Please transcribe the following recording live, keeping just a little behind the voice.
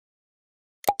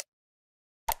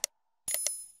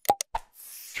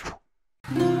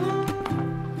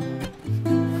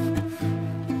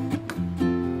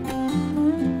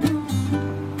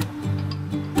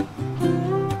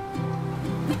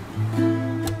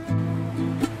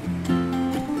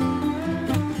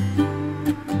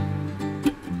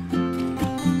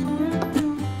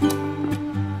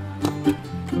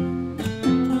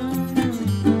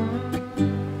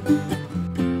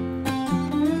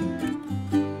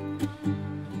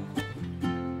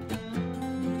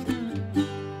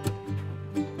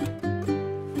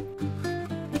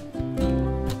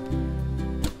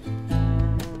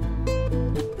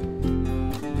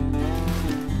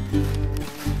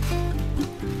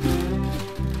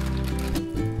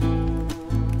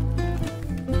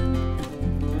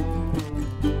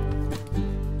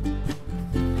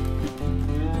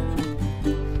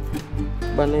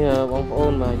Bên này bóng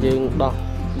ôn mà dương đọc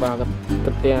và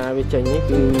cái tia với chanh ấy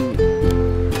cứ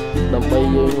đầm bay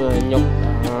dương nhục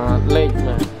lên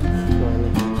mà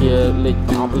chia lịch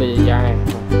ốp lề dài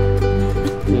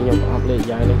thì nhục ốp lề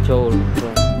dài lên trôi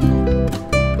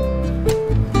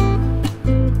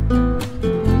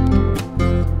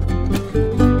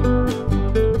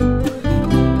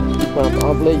và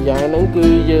ốp lề dài nó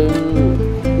cứ dương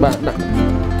bạn đặt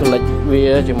cái lịch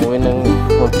vì chỉ mỗi nâng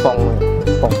một phòng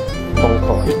không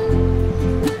khỏi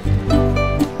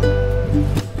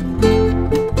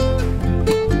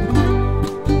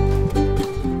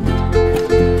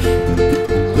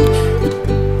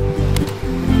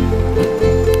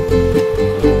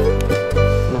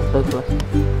nó tức rồi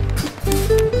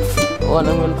ủa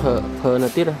nó muốn phở là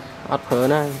tiết rồi ớt phở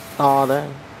này to đấy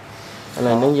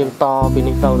này nó dương to vì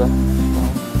nó sâu rồi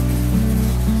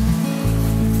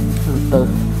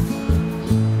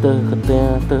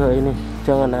từ hơi này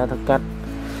cho người nào thật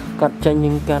cắt chanh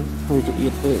nhưng cắt người chỉ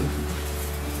ít vậy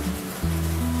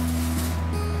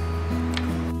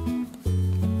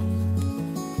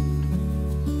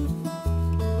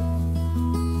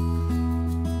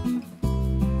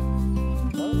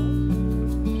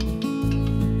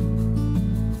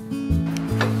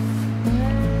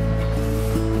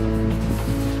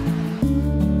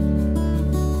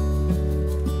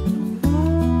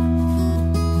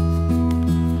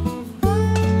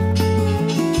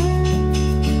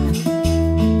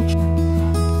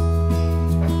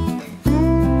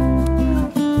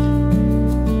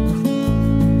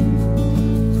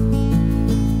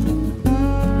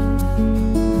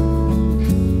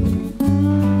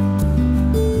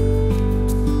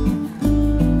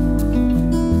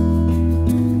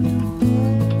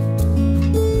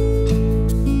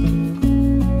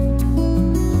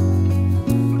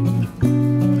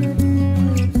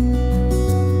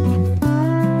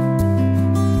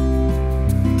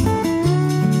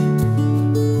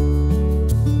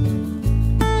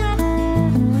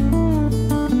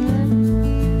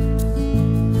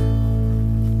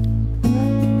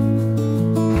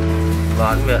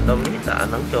đông ít đã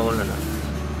nắng trôi rồi nè.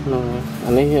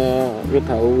 Anh ấy viết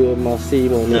thấu màu xì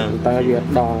màu này người ta viết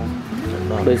đỏ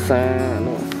đời xa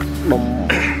nó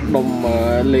đồng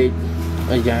lệch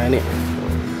ở dài này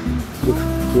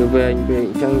vừa về anh về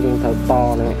trong trường thấu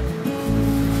to này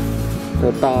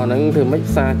thấu to nó thường mấy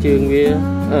xa trường kia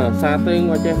xa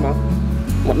tương qua chứ mà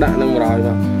một đạn nằm rồi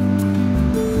mà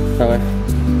rồi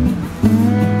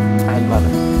ai vào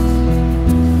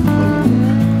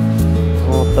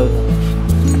ô từ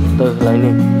lấy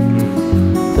này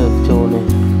từ chỗ này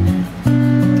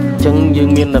chân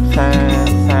dương miên đập xa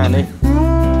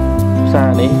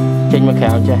đi trên mà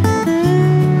khéo chơi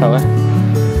thôi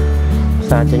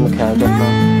xa trên mà khéo chơi nó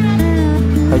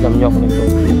hơi dầm nhọc này rồi.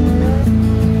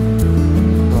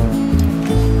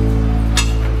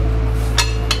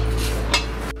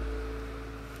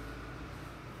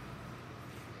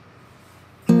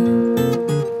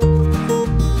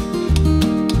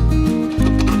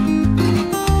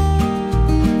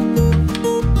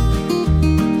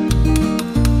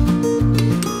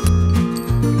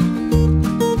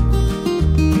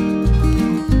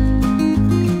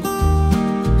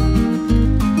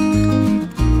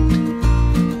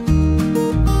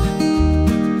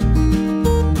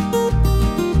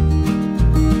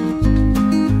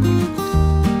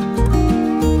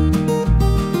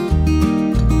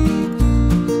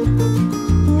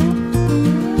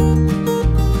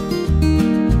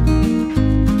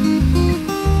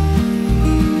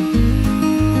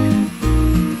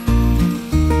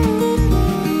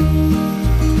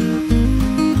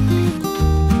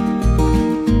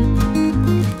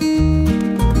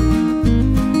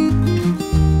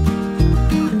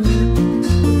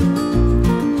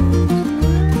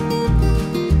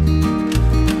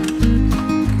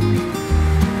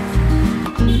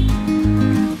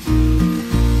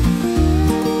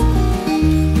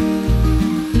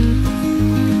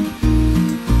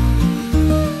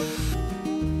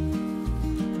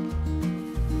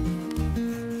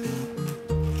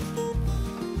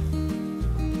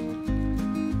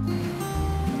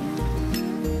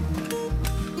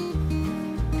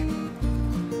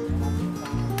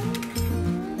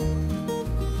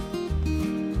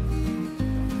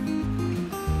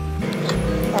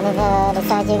 này để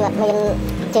xa chương ngặt mình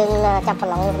chương chập phần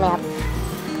lòng mẹp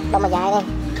đâu mà dài đây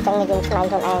trong này chương này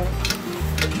con anh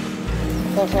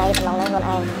chương này phần lòng này con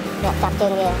anh mẹp chập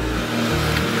chương kìa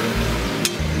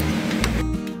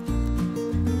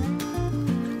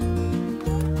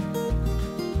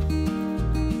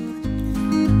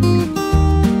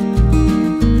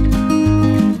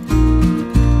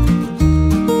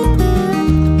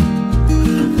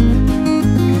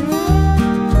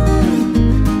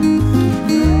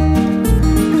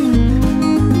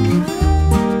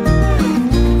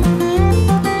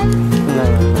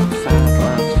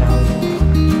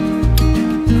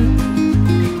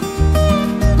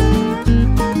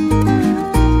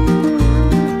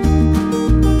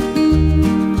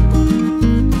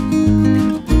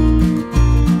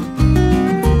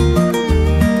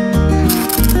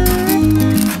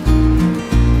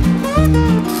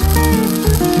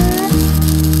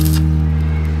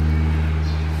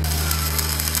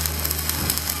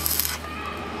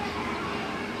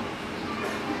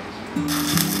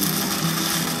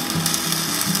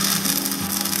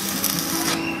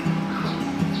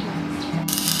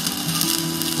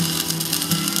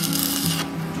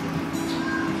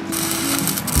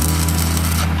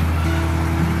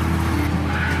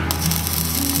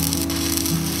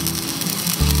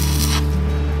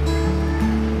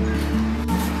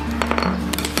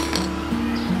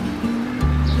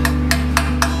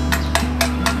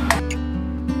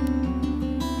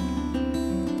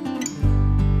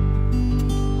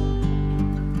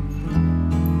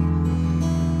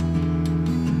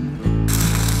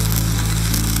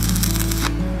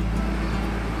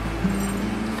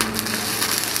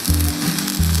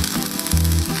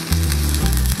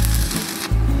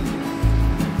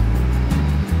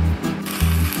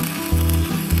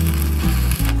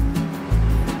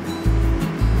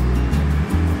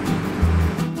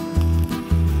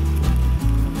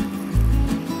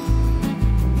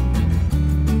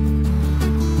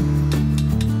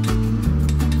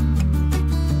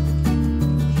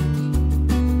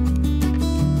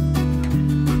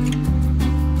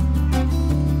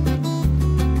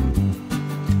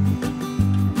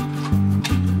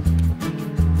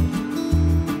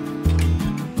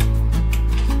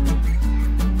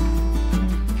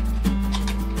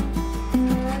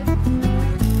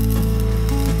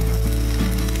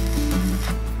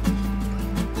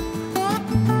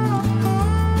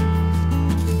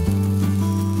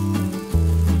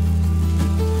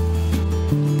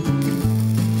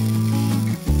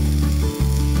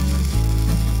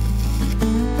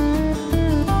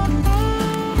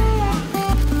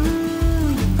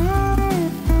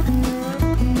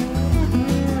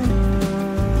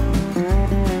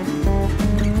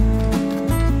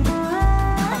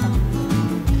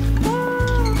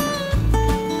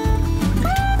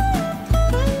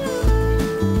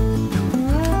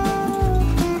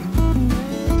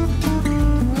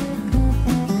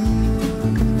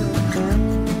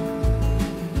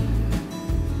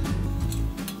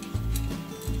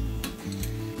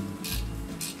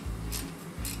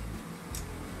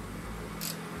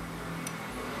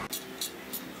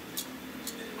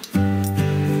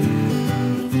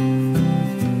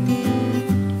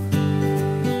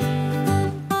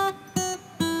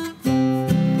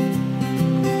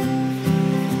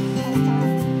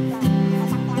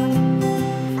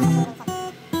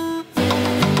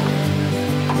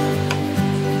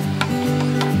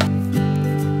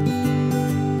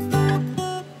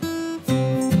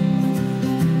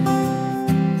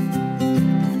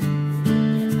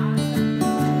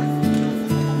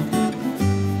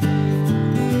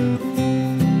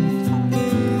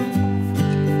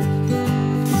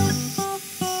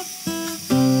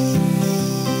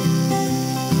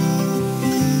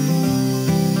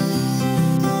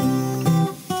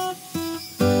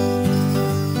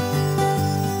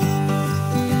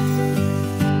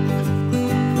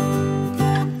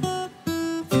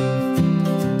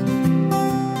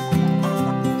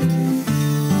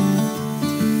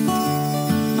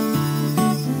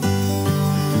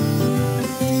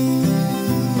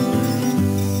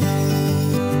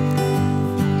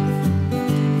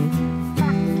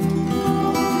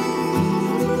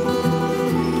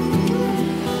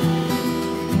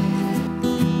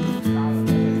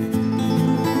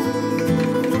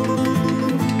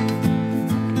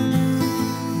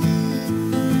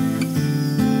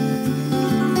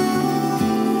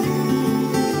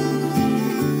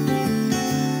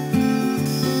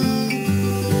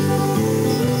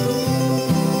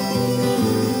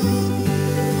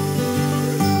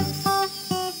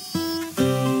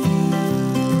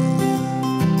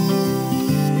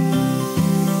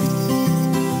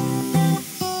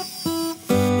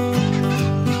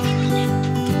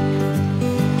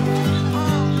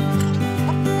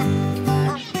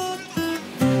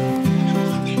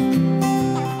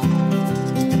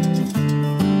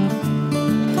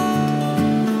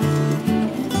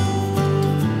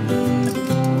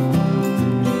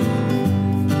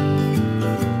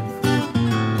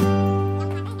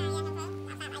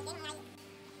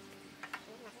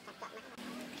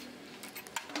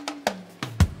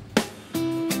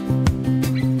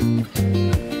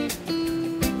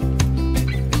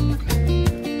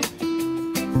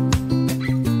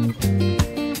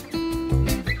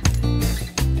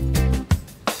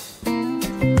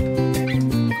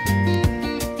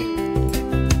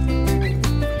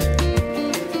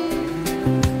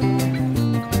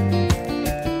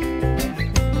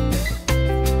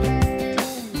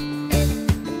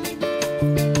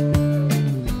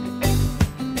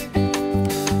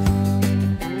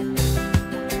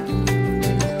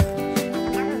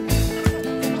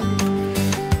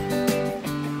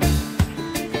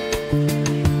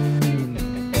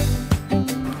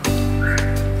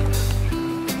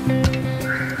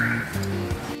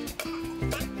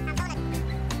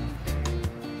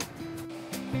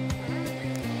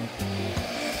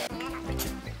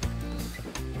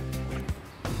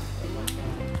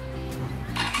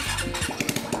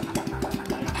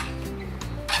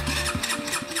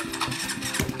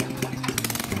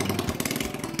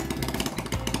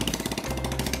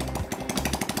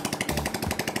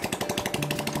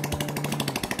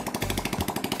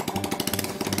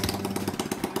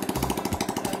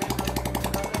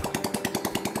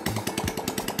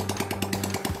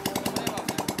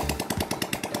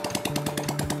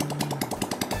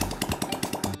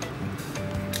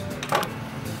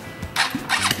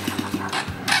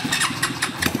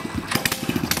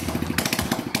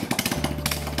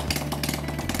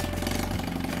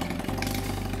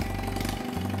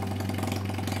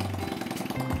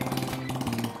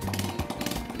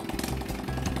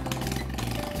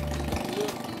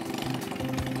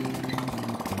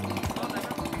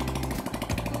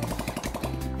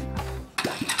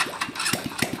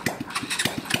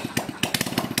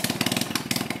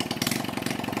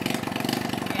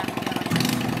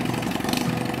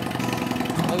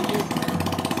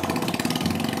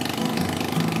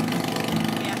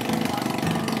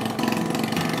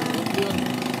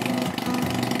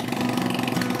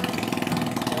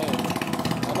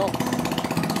không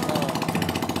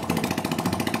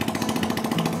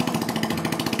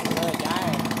đây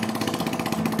trái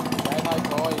thôi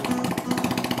thôi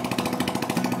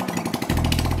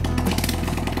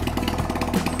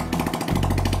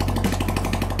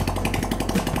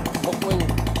một mình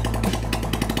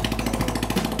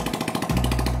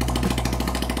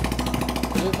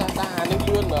lươn ta nước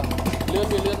lươn rồi lươn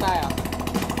vì lươn này à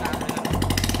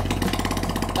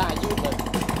ta dư rồi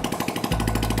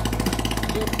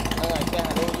dư ngày xe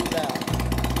Hà Nội dư đây à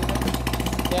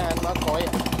xe Hà Nội khói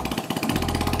à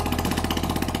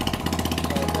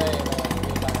đây là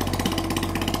người ta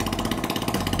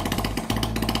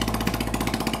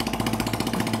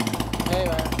đây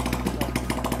mà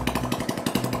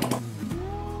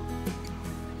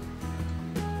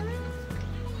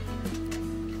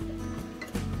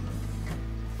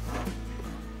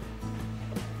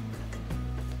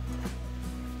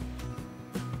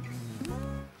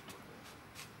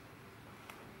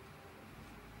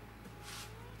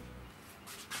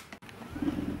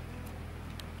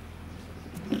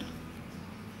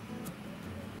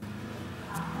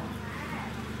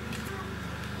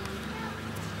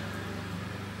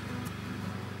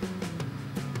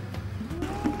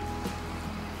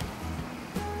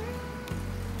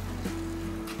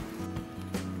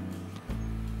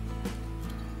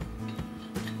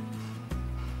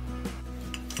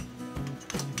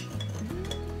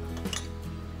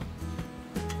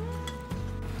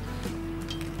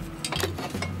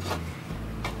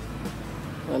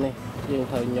này dương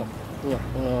thời nhọc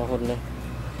hồn này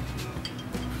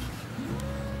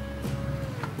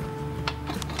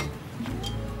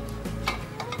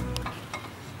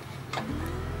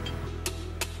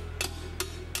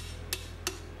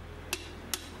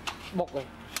bọc này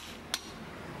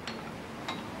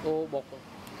ô bọc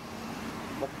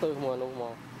từ mà luôn mà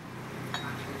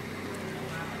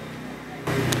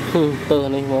từ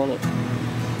này món này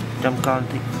trăm con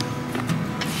thì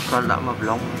con đã mập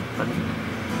lông vẫn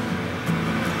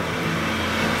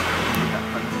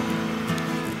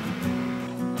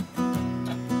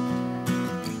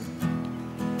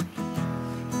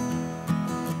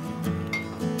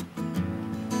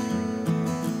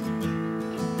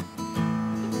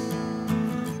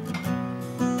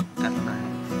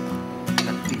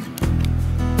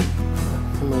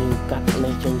mình cắt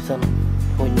lên trên sân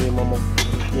hồi như mà một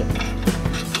việc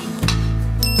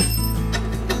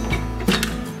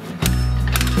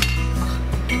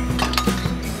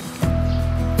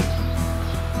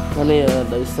cái này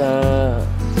đẩy xa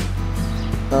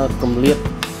cầm liệt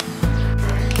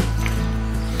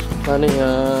cái này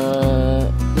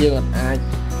dương ai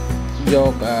do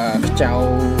cả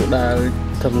cháu đã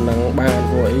thầm nắng bàn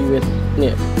của ý Việt nè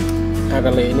à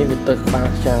cái này Việt từ ba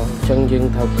chàng chân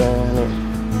dương thảo ca này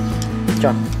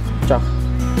chọc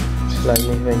lại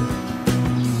này về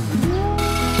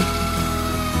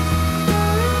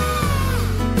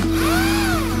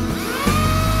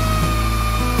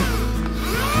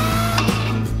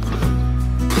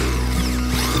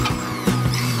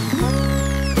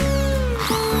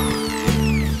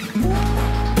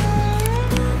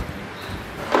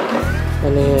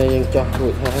anh nàyยังchọc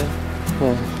tuổi thái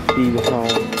đi được hầu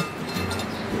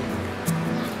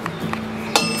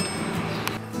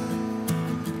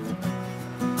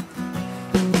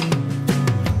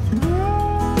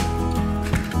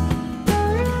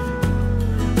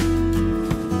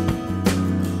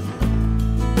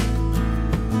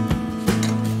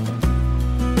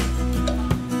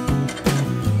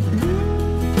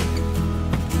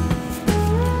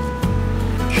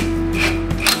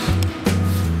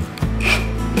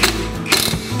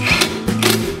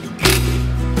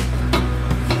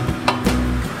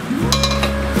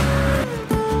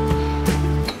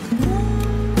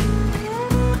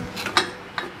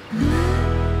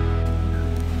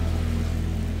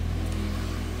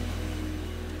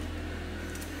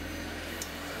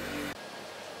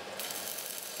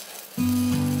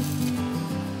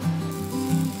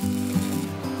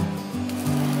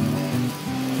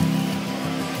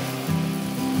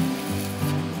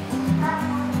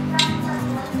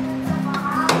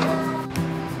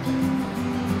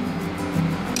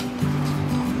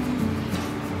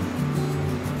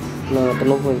là tao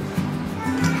lúc rồi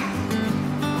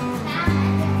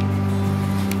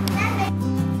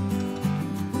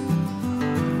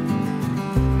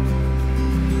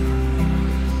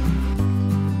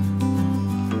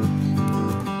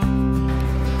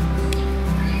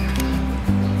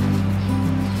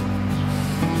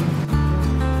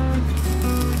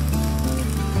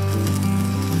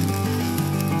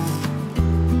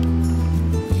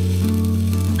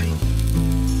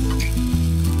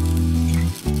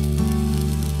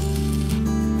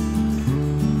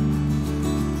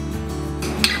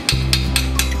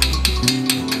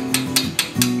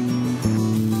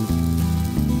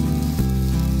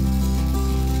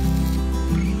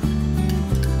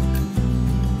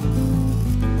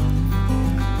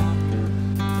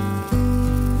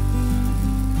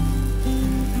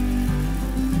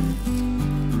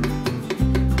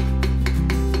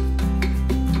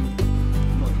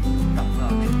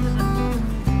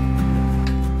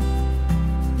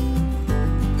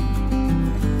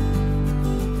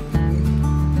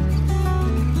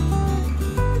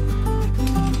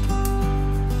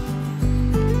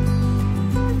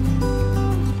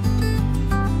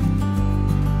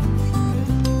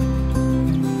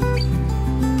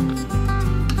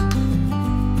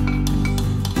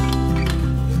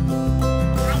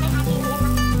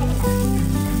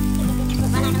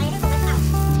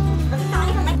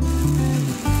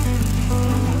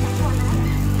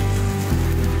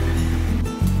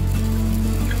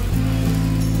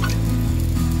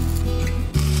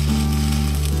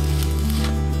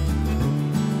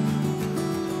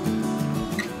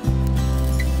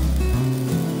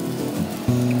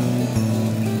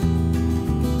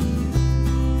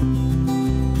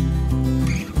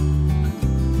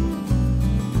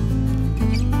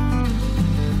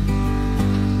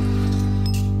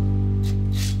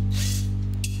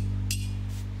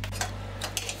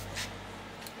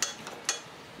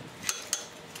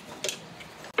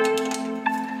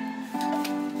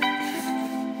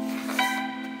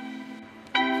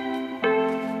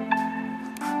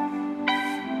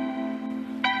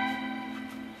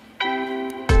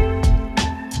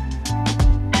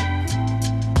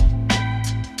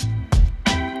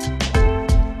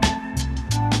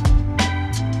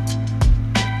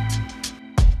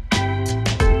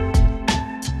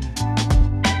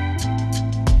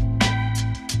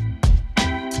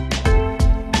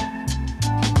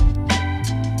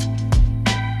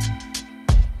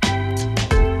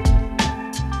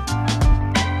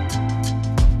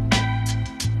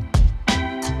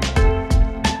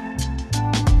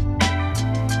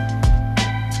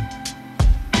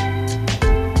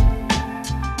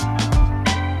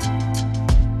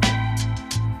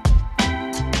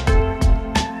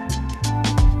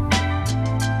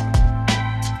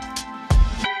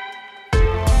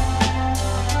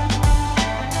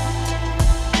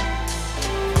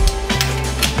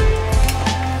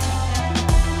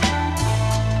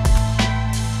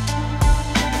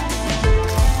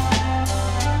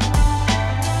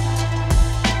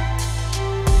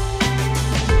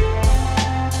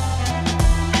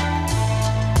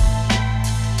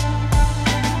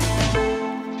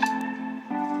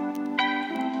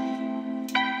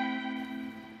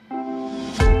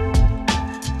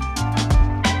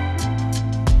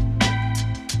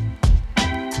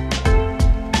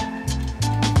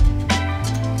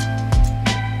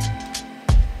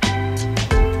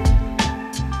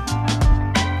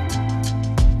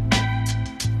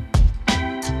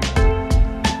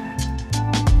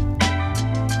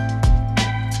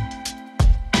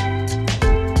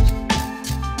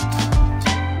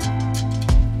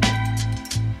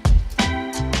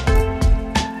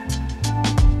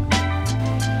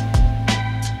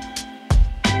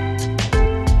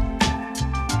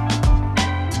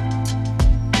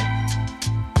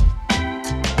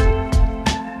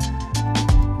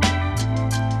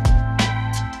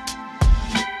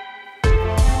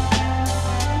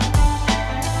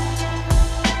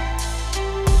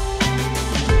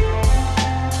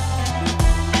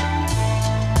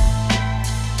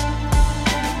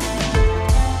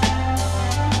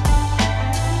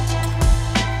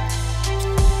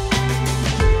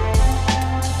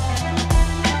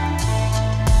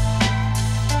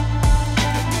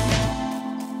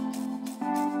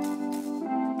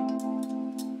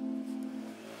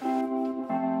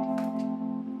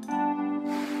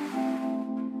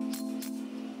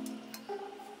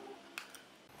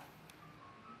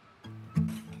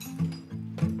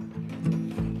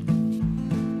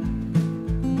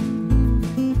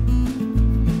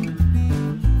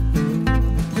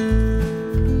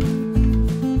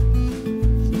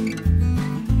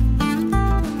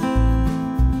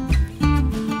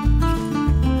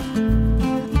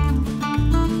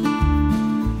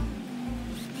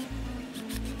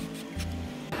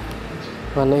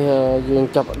và này dương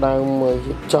chập đang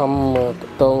trăm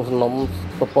tông nóng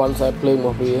bọn sẽ lên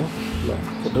một phía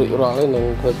rủi ro cái này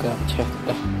hơi cả chẹt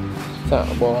đây dạ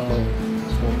bong mình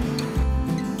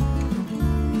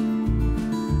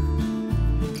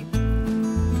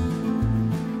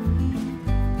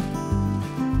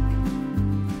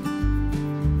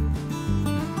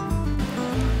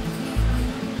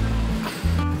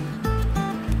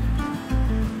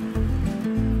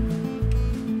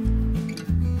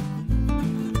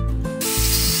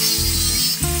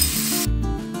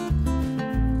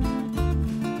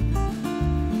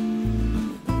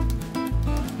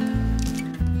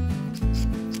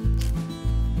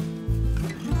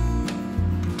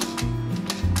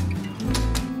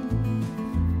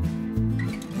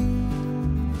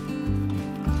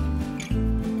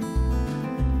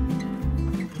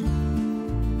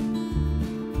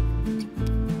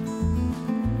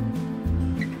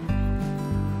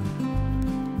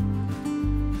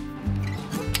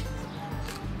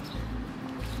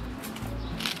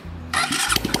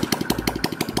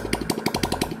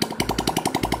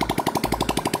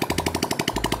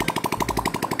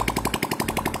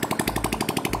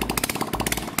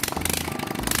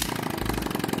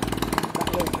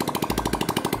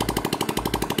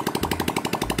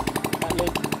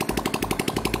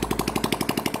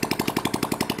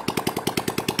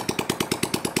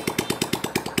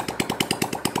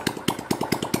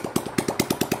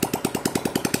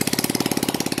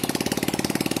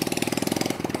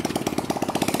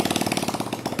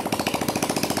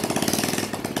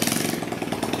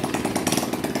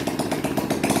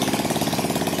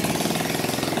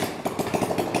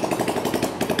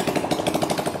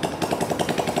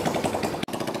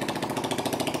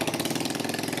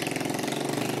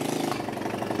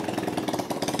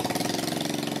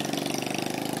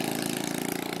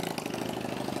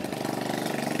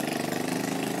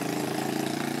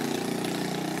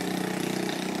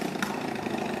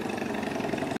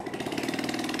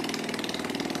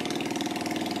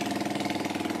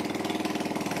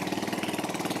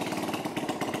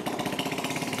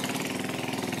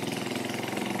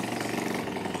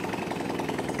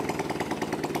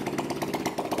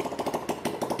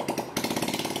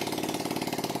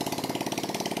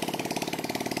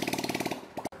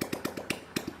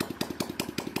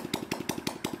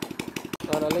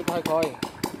là lấy thôi coi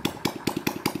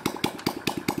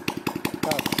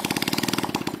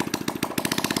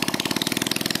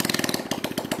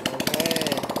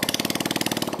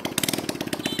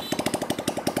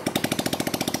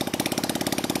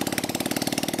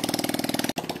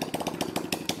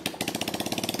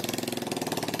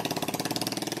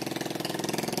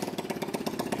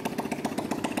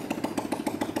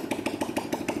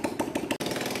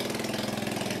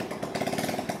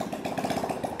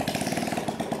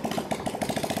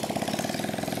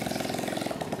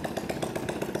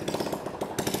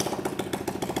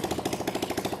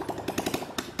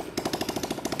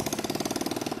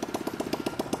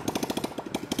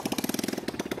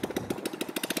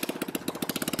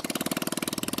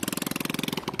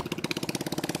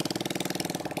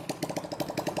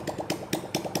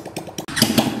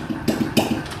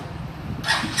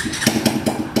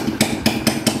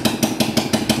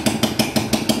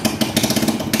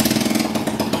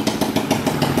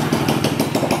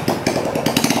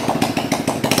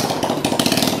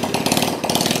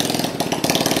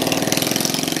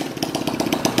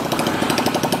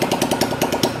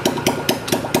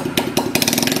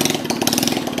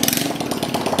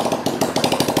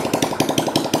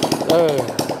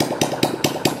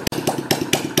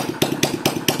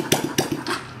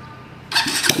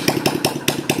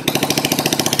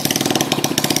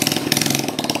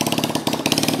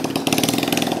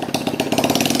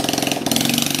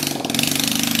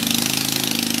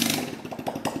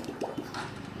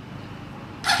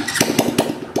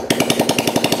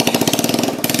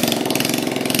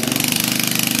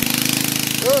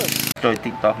rồi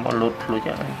TikTok mà lột luôn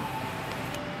chứ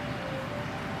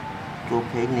chụp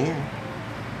thế này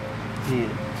thì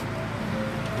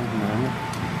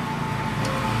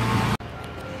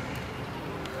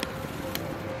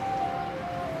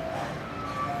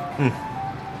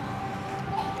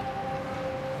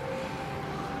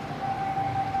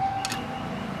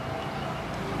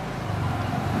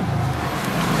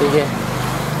đây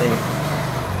đây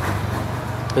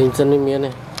bình chân miếng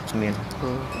này miền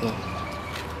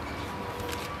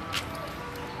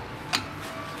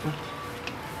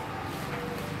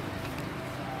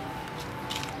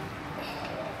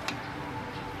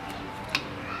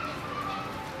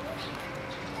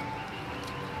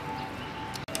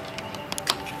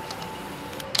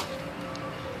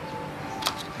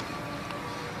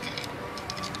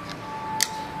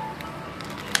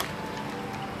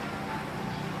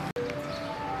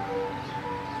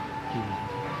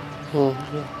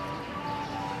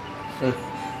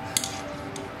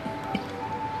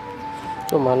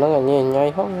nhưng mà nó là nhẹ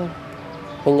nhây không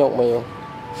hay nhộng mèo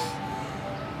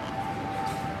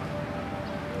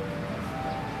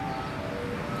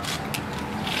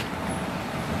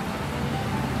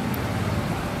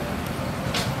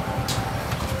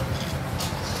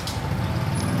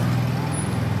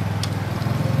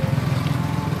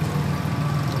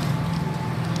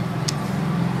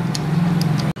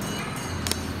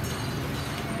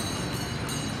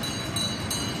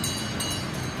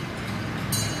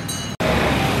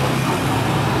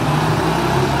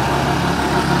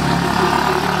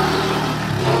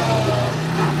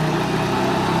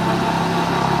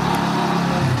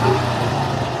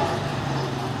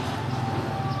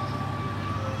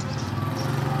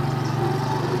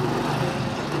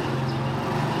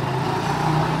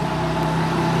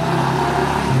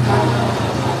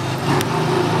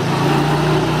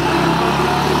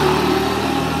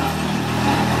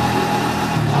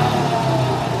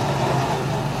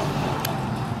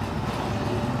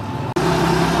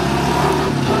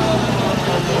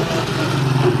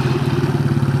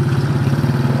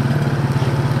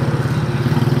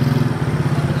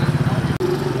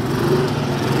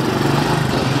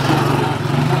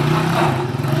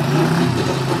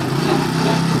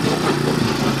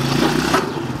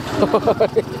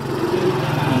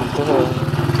thôi